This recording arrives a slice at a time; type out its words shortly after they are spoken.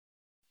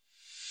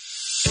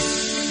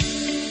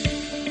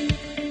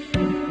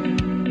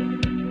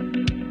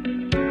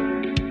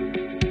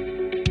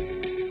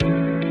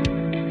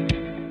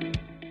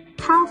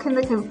can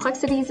the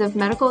complexities of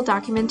medical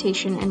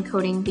documentation and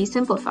coding be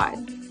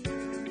simplified?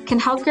 Can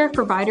healthcare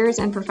providers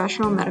and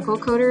professional medical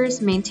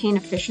coders maintain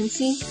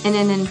efficiency in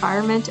an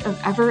environment of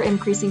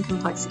ever-increasing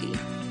complexity?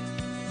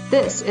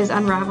 This is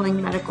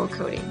Unraveling Medical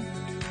Coding.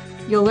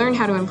 You'll learn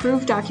how to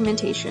improve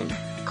documentation,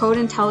 code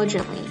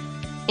intelligently,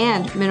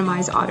 and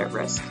minimize audit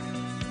risk.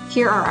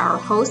 Here are our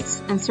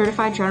hosts and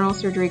certified general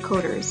surgery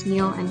coders,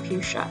 Neil and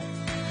Piyush.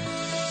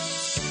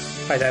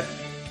 Hi, Dad.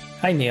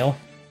 Hi, Neil.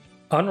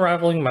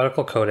 Unraveling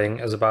Medical Coding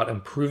is about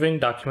improving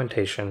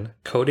documentation,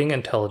 coding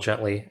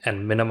intelligently,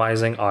 and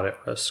minimizing audit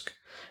risk.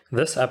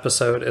 This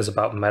episode is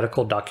about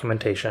medical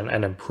documentation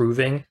and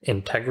improving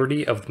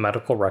integrity of the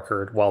medical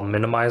record while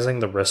minimizing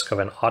the risk of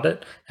an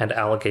audit and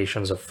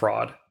allegations of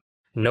fraud.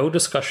 No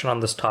discussion on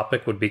this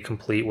topic would be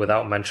complete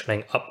without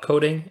mentioning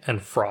upcoding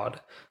and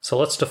fraud, so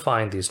let's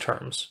define these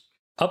terms.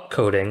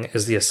 Upcoding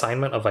is the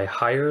assignment of a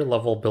higher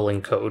level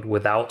billing code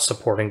without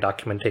supporting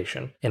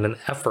documentation in an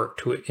effort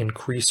to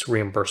increase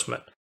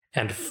reimbursement.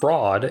 And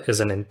fraud is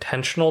an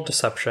intentional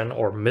deception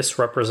or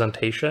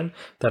misrepresentation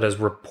that is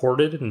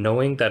reported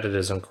knowing that it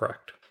is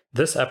incorrect.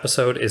 This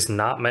episode is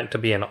not meant to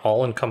be an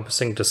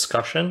all-encompassing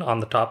discussion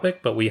on the topic,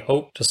 but we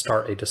hope to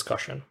start a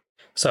discussion.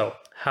 So,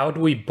 how do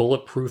we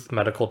bulletproof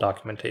medical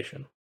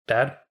documentation?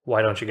 Dad,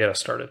 why don't you get us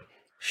started?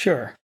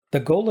 Sure. The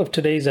goal of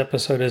today's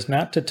episode is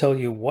not to tell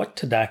you what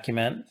to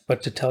document,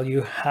 but to tell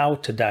you how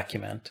to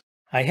document.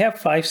 I have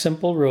 5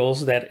 simple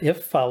rules that,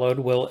 if followed,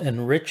 will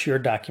enrich your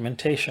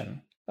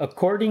documentation.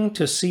 According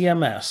to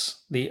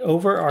CMS, the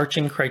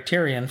overarching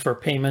criterion for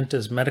payment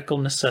is medical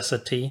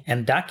necessity,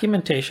 and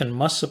documentation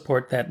must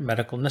support that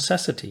medical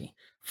necessity.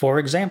 For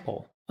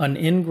example, an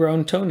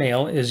ingrown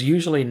toenail is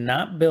usually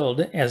not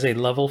billed as a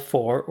level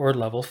 4 or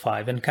level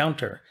 5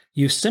 encounter.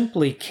 You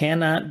simply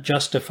cannot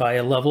justify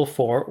a level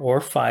 4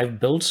 or 5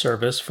 billed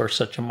service for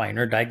such a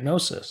minor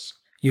diagnosis.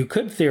 You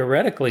could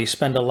theoretically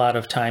spend a lot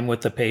of time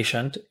with the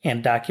patient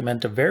and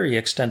document a very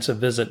extensive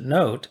visit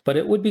note, but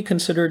it would be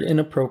considered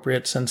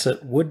inappropriate since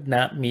it would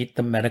not meet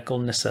the medical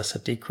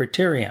necessity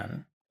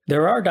criterion.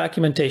 There are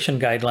documentation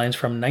guidelines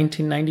from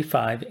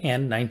 1995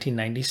 and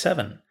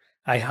 1997.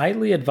 I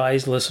highly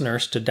advise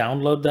listeners to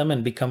download them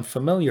and become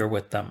familiar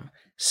with them.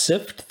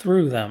 Sift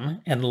through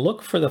them and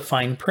look for the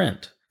fine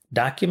print.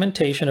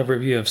 Documentation of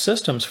review of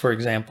systems, for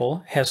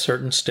example, has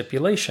certain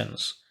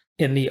stipulations.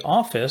 In the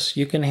office,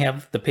 you can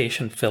have the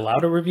patient fill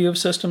out a review of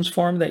systems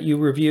form that you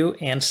review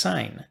and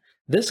sign.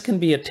 This can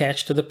be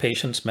attached to the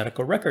patient's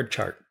medical record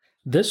chart.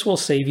 This will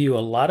save you a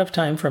lot of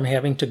time from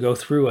having to go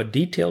through a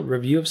detailed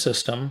review of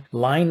system,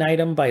 line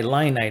item by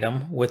line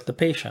item, with the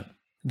patient.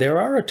 There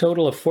are a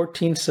total of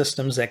 14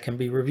 systems that can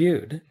be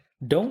reviewed.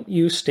 Don't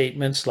use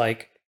statements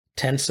like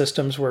 10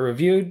 systems were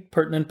reviewed,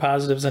 pertinent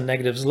positives and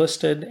negatives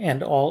listed,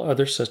 and all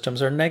other systems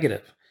are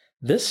negative.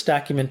 This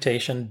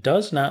documentation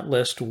does not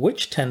list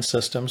which 10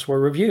 systems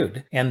were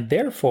reviewed, and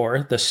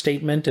therefore the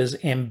statement is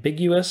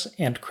ambiguous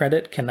and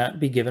credit cannot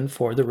be given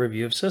for the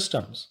review of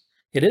systems.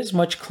 It is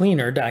much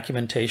cleaner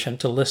documentation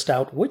to list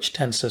out which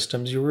 10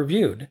 systems you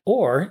reviewed,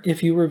 or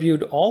if you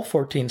reviewed all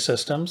 14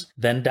 systems,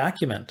 then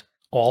document.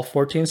 All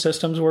 14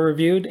 systems were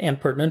reviewed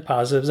and pertinent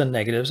positives and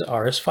negatives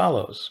are as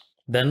follows.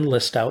 Then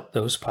list out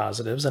those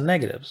positives and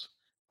negatives.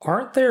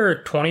 Aren't there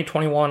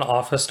 2021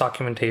 office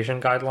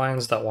documentation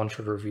guidelines that one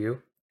should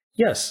review?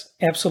 Yes,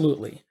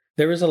 absolutely.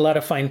 There is a lot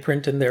of fine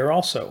print in there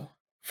also.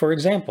 For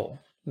example,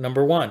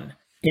 number 1,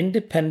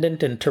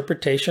 independent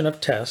interpretation of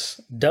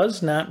tests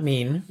does not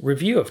mean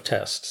review of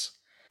tests.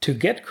 To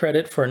get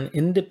credit for an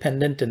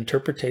independent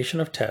interpretation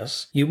of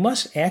tests, you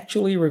must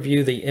actually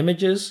review the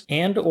images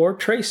and/or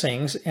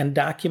tracings and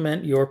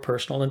document your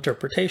personal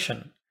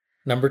interpretation.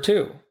 Number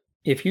 2,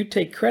 if you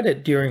take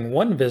credit during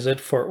one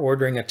visit for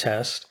ordering a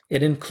test,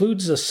 it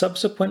includes a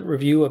subsequent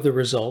review of the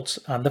results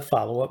on the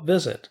follow-up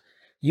visit.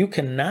 You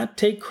cannot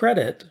take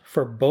credit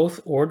for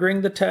both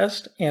ordering the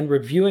test and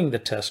reviewing the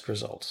test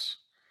results.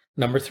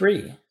 Number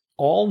 3,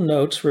 all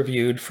notes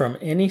reviewed from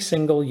any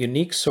single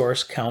unique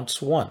source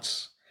counts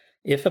once.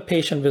 If a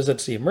patient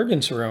visits the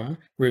emergency room,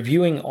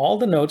 reviewing all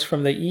the notes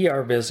from the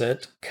ER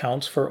visit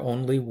counts for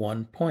only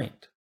 1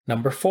 point.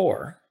 Number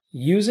 4,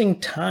 using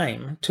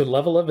time to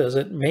level a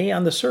visit may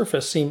on the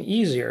surface seem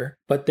easier,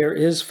 but there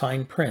is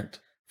fine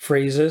print.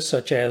 Phrases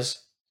such as,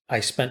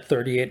 "I spent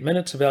 38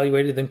 minutes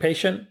evaluating the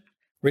patient,"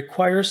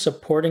 requires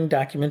supporting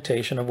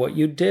documentation of what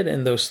you did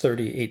in those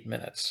 38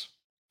 minutes.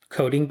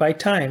 Coding by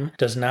time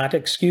does not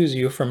excuse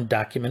you from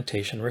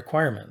documentation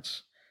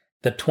requirements.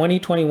 The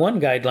 2021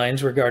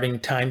 guidelines regarding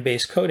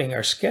time-based coding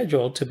are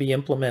scheduled to be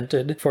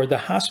implemented for the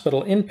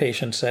hospital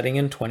inpatient setting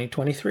in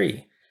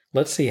 2023.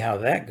 Let's see how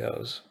that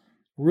goes.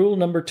 Rule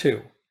number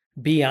 2,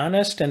 be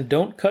honest and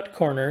don't cut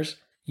corners.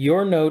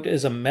 Your note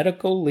is a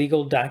medical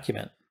legal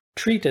document.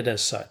 Treat it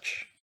as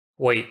such.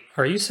 Wait,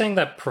 are you saying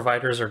that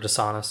providers are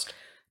dishonest?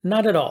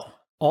 Not at all.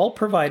 All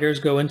providers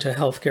go into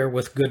healthcare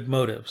with good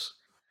motives.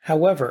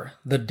 However,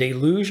 the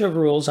deluge of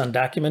rules on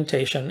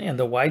documentation and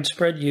the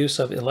widespread use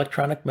of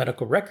electronic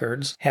medical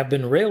records have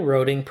been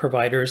railroading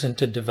providers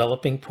into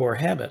developing poor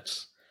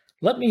habits.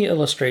 Let me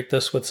illustrate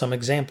this with some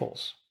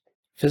examples.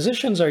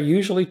 Physicians are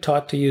usually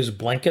taught to use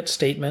blanket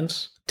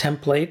statements,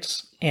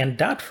 templates, and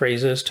dot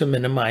phrases to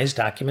minimize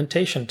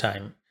documentation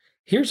time.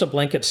 Here's a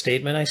blanket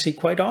statement I see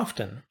quite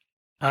often.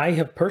 I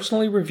have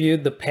personally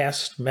reviewed the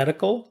past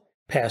medical,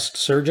 past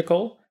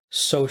surgical,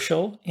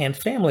 social, and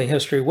family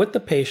history with the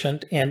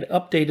patient and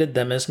updated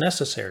them as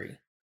necessary.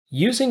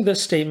 Using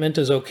this statement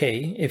is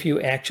okay if you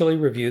actually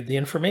reviewed the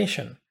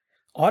information.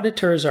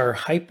 Auditors are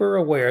hyper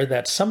aware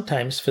that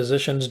sometimes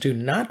physicians do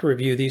not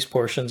review these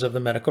portions of the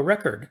medical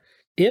record.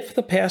 If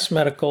the past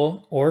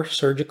medical or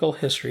surgical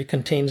history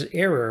contains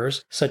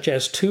errors such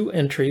as 2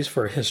 entries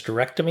for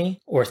hysterectomy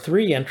or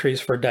 3 entries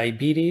for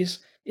diabetes,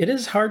 it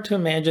is hard to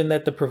imagine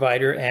that the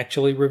provider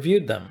actually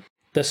reviewed them.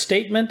 The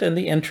statement and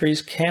the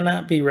entries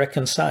cannot be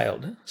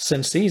reconciled,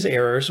 since these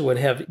errors would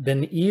have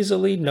been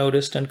easily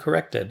noticed and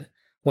corrected.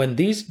 When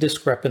these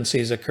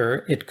discrepancies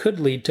occur, it could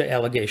lead to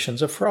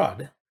allegations of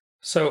fraud.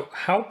 So,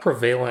 how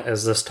prevalent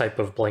is this type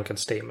of blanket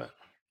statement?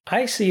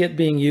 I see it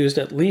being used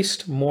at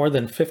least more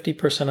than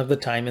 50% of the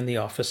time in the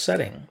office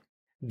setting.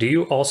 Do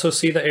you also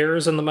see the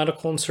errors in the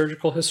medical and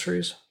surgical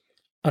histories?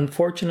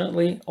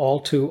 Unfortunately, all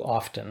too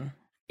often.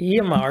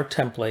 EMR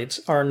templates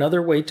are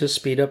another way to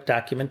speed up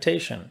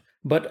documentation,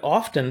 but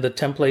often the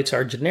templates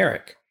are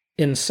generic.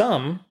 In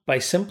some, by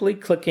simply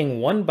clicking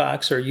one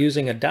box or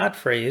using a dot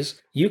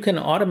phrase, you can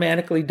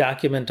automatically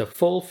document a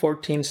full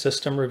 14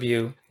 system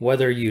review,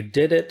 whether you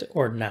did it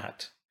or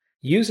not.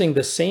 Using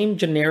the same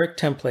generic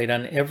template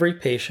on every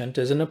patient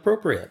is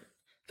inappropriate.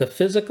 The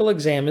physical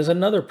exam is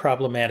another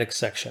problematic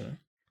section.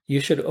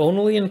 You should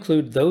only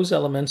include those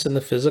elements in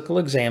the physical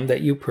exam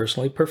that you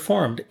personally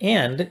performed,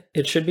 and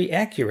it should be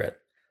accurate.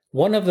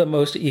 One of the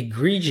most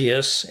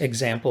egregious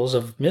examples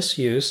of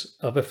misuse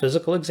of a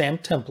physical exam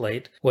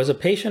template was a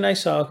patient I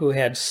saw who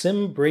had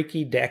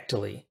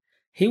symbrachydactyly.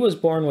 He was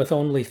born with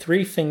only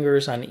 3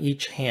 fingers on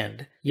each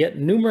hand, yet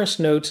numerous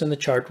notes in the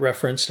chart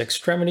referenced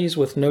extremities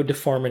with no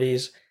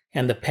deformities,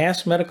 and the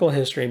past medical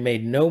history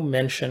made no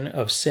mention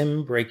of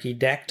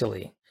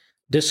symbrachydactyly.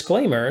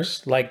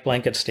 Disclaimers, like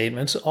blanket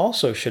statements,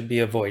 also should be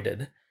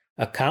avoided.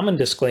 A common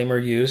disclaimer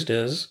used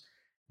is,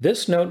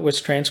 "This note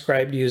was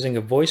transcribed using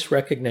a voice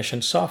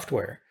recognition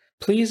software.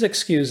 Please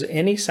excuse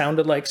any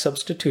sounded-like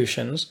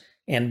substitutions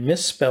and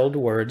misspelled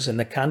words in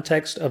the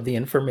context of the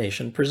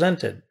information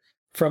presented."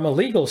 From a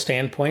legal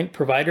standpoint,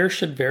 providers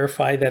should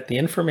verify that the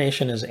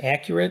information is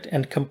accurate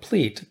and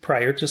complete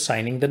prior to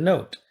signing the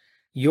note.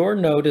 Your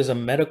note is a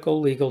medical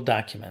legal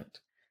document.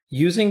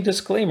 Using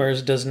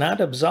disclaimers does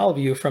not absolve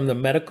you from the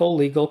medical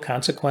legal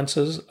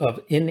consequences of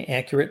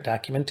inaccurate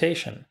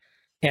documentation.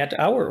 At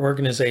our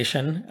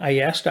organization, I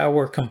asked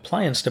our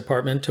compliance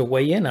department to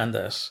weigh in on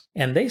this,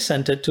 and they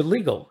sent it to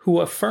legal,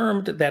 who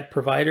affirmed that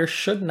providers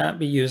should not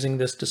be using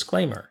this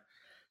disclaimer.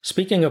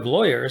 Speaking of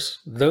lawyers,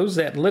 those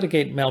that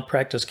litigate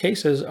malpractice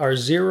cases are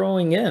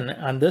zeroing in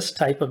on this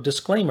type of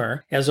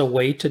disclaimer as a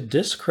way to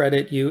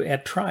discredit you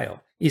at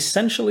trial,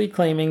 essentially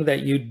claiming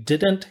that you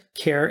didn't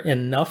care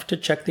enough to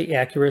check the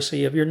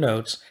accuracy of your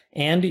notes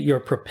and your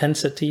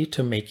propensity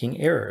to making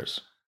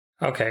errors.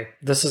 Okay,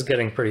 this is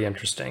getting pretty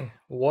interesting.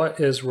 What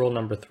is rule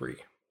number 3?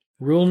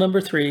 Rule number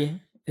 3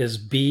 is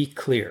be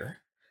clear.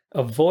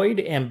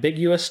 Avoid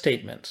ambiguous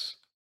statements.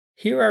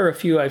 Here are a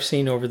few I've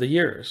seen over the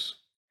years.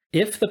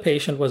 If the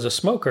patient was a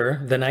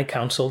smoker, then I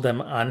counsel them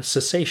on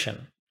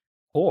cessation.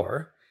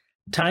 Or,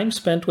 time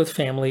spent with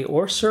family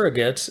or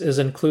surrogates is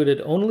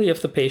included only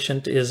if the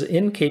patient is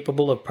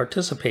incapable of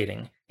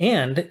participating,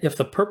 and if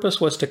the purpose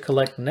was to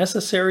collect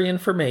necessary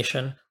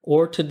information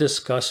or to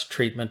discuss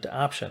treatment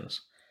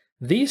options.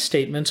 These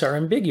statements are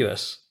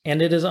ambiguous,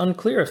 and it is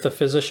unclear if the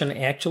physician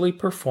actually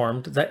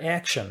performed the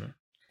action.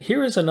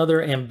 Here is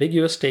another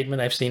ambiguous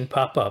statement I've seen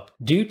pop up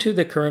due to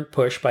the current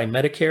push by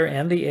Medicare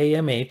and the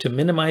AMA to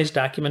minimize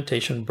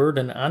documentation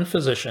burden on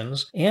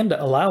physicians and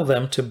allow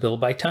them to bill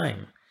by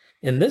time.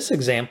 In this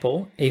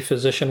example, a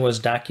physician was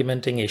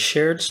documenting a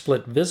shared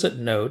split visit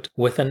note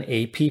with an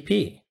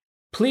APP.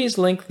 Please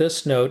link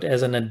this note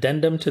as an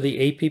addendum to the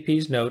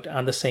APP's note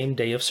on the same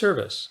day of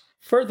service.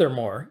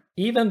 Furthermore,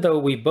 even though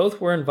we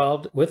both were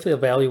involved with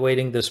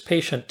evaluating this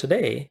patient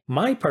today,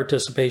 my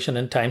participation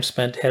in time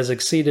spent has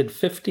exceeded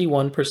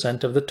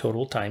 51% of the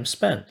total time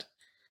spent.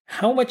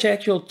 How much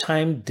actual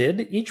time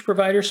did each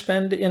provider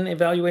spend in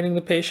evaluating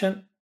the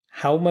patient?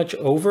 How much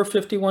over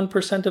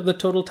 51% of the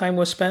total time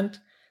was spent?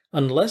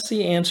 Unless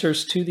the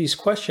answers to these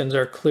questions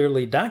are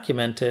clearly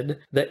documented,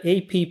 the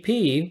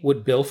APP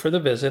would bill for the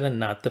visit and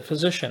not the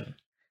physician.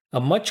 A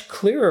much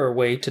clearer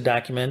way to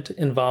document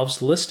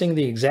involves listing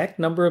the exact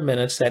number of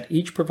minutes that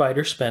each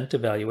provider spent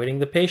evaluating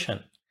the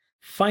patient.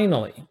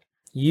 Finally,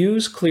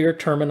 use clear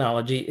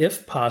terminology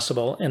if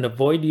possible and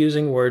avoid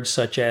using words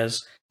such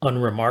as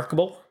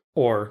unremarkable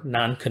or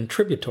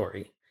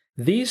non-contributory.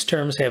 These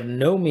terms have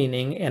no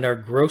meaning and are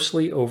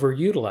grossly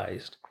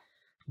overutilized.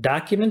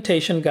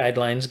 Documentation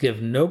guidelines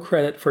give no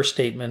credit for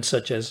statements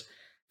such as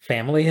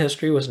family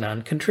history was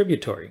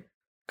non-contributory.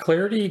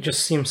 Clarity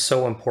just seems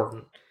so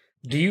important.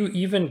 Do you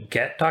even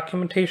get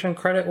documentation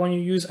credit when you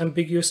use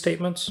ambiguous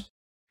statements?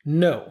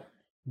 No.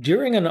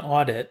 During an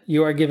audit,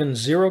 you are given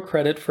 0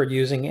 credit for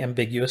using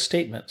ambiguous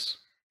statements.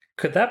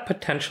 Could that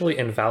potentially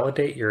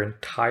invalidate your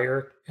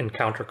entire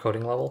encounter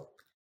coding level?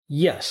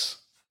 Yes.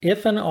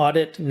 If an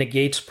audit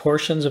negates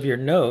portions of your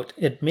note,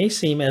 it may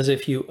seem as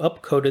if you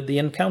upcoded the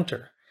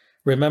encounter.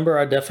 Remember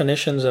our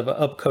definitions of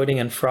upcoding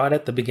and fraud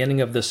at the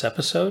beginning of this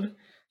episode?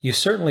 You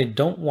certainly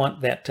don't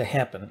want that to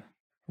happen.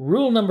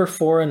 Rule number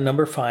 4 and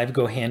number 5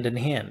 go hand in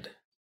hand.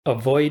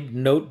 Avoid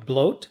note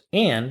bloat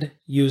and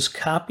use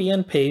copy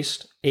and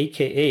paste,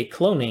 aka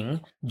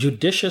cloning,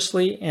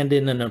 judiciously and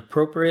in an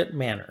appropriate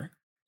manner.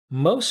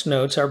 Most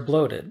notes are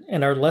bloated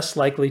and are less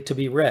likely to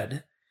be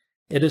read.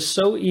 It is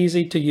so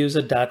easy to use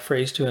a dot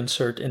phrase to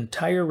insert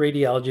entire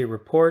radiology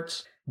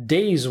reports,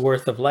 days'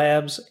 worth of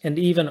labs, and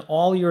even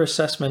all your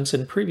assessments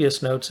in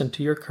previous notes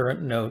into your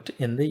current note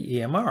in the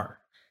EMR.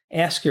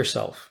 Ask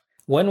yourself,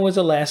 when was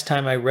the last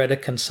time I read a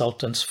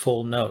consultant's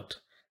full note?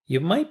 You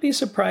might be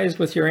surprised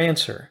with your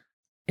answer.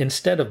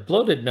 Instead of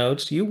bloated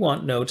notes, you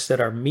want notes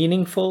that are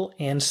meaningful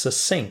and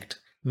succinct,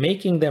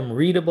 making them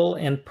readable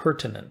and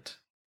pertinent.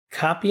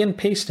 Copy and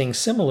pasting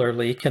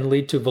similarly can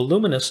lead to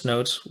voluminous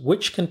notes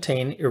which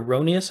contain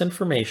erroneous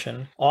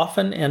information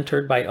often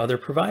entered by other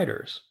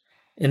providers.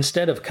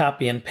 Instead of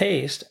copy and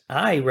paste,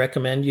 I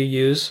recommend you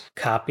use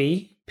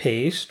copy,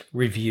 paste,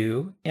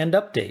 review, and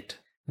update.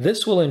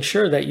 This will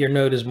ensure that your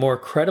note is more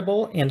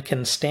credible and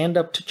can stand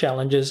up to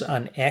challenges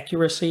on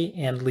accuracy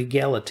and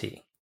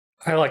legality.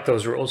 I like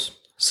those rules.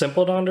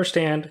 Simple to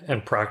understand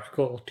and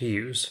practical to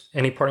use.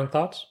 Any parting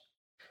thoughts?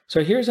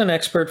 So here's an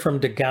expert from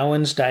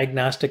DeGowan's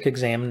Diagnostic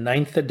Exam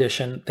 9th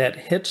edition that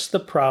hits the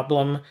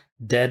problem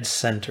dead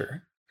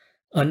center.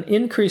 An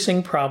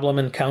increasing problem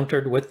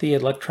encountered with the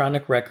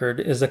electronic record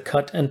is a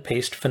cut and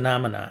paste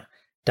phenomena.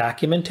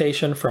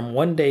 Documentation from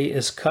one day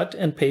is cut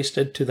and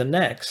pasted to the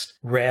next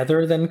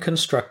rather than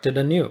constructed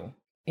anew.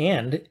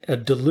 And a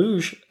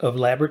deluge of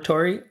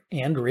laboratory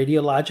and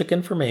radiologic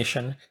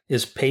information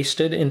is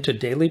pasted into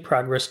daily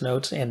progress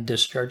notes and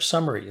discharge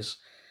summaries.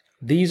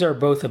 These are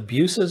both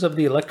abuses of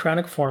the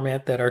electronic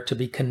format that are to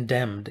be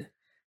condemned.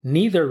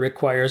 Neither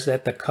requires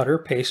that the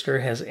cutter-paster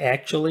has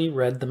actually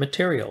read the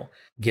material,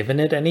 given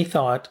it any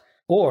thought,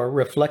 or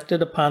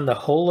reflected upon the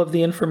whole of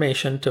the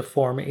information to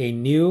form a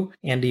new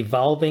and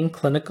evolving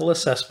clinical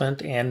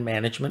assessment and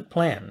management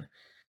plan.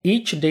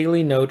 Each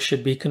daily note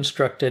should be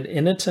constructed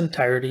in its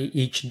entirety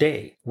each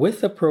day,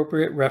 with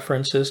appropriate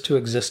references to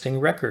existing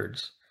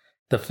records.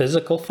 The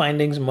physical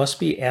findings must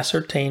be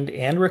ascertained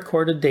and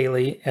recorded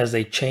daily as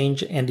they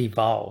change and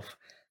evolve.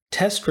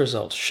 Test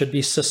results should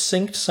be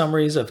succinct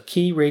summaries of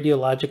key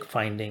radiologic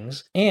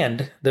findings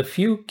and the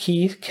few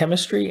key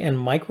chemistry and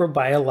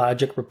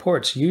microbiologic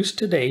reports used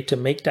today to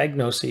make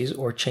diagnoses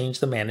or change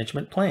the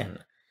management plan.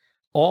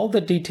 All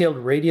the detailed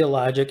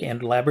radiologic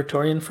and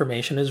laboratory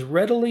information is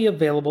readily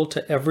available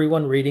to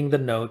everyone reading the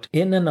note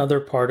in another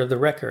part of the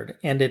record,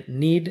 and it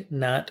need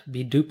not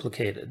be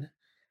duplicated.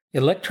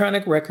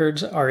 Electronic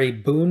records are a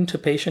boon to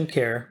patient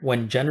care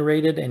when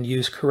generated and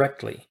used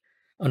correctly.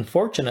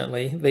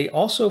 Unfortunately, they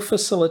also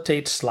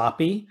facilitate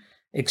sloppy,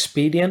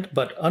 expedient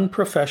but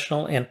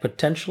unprofessional and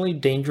potentially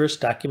dangerous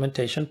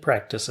documentation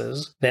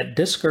practices that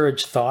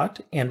discourage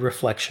thought and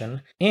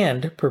reflection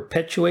and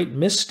perpetuate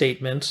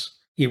misstatements,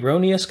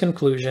 erroneous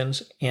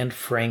conclusions, and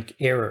frank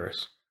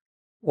errors.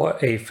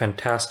 What a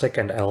fantastic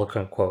and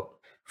eloquent quote.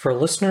 For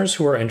listeners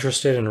who are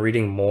interested in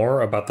reading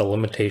more about the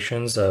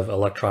limitations of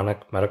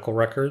electronic medical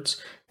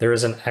records, there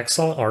is an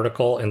excellent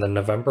article in the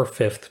November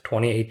 5th,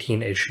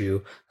 2018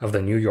 issue of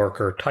The New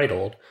Yorker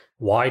titled,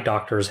 Why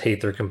Doctors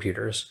Hate Their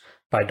Computers,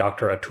 by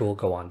Dr. Atul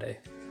Gawande.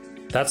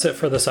 That's it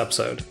for this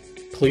episode.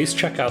 Please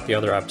check out the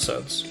other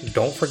episodes.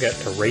 Don't forget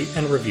to rate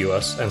and review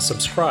us and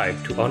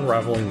subscribe to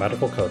Unraveling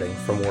Medical Coding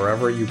from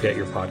wherever you get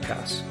your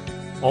podcasts.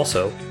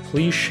 Also,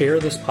 please share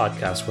this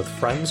podcast with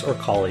friends or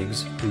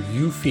colleagues who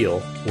you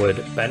feel would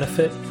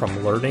benefit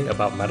from learning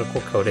about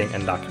medical coding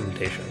and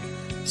documentation.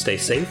 Stay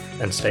safe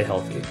and stay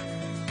healthy.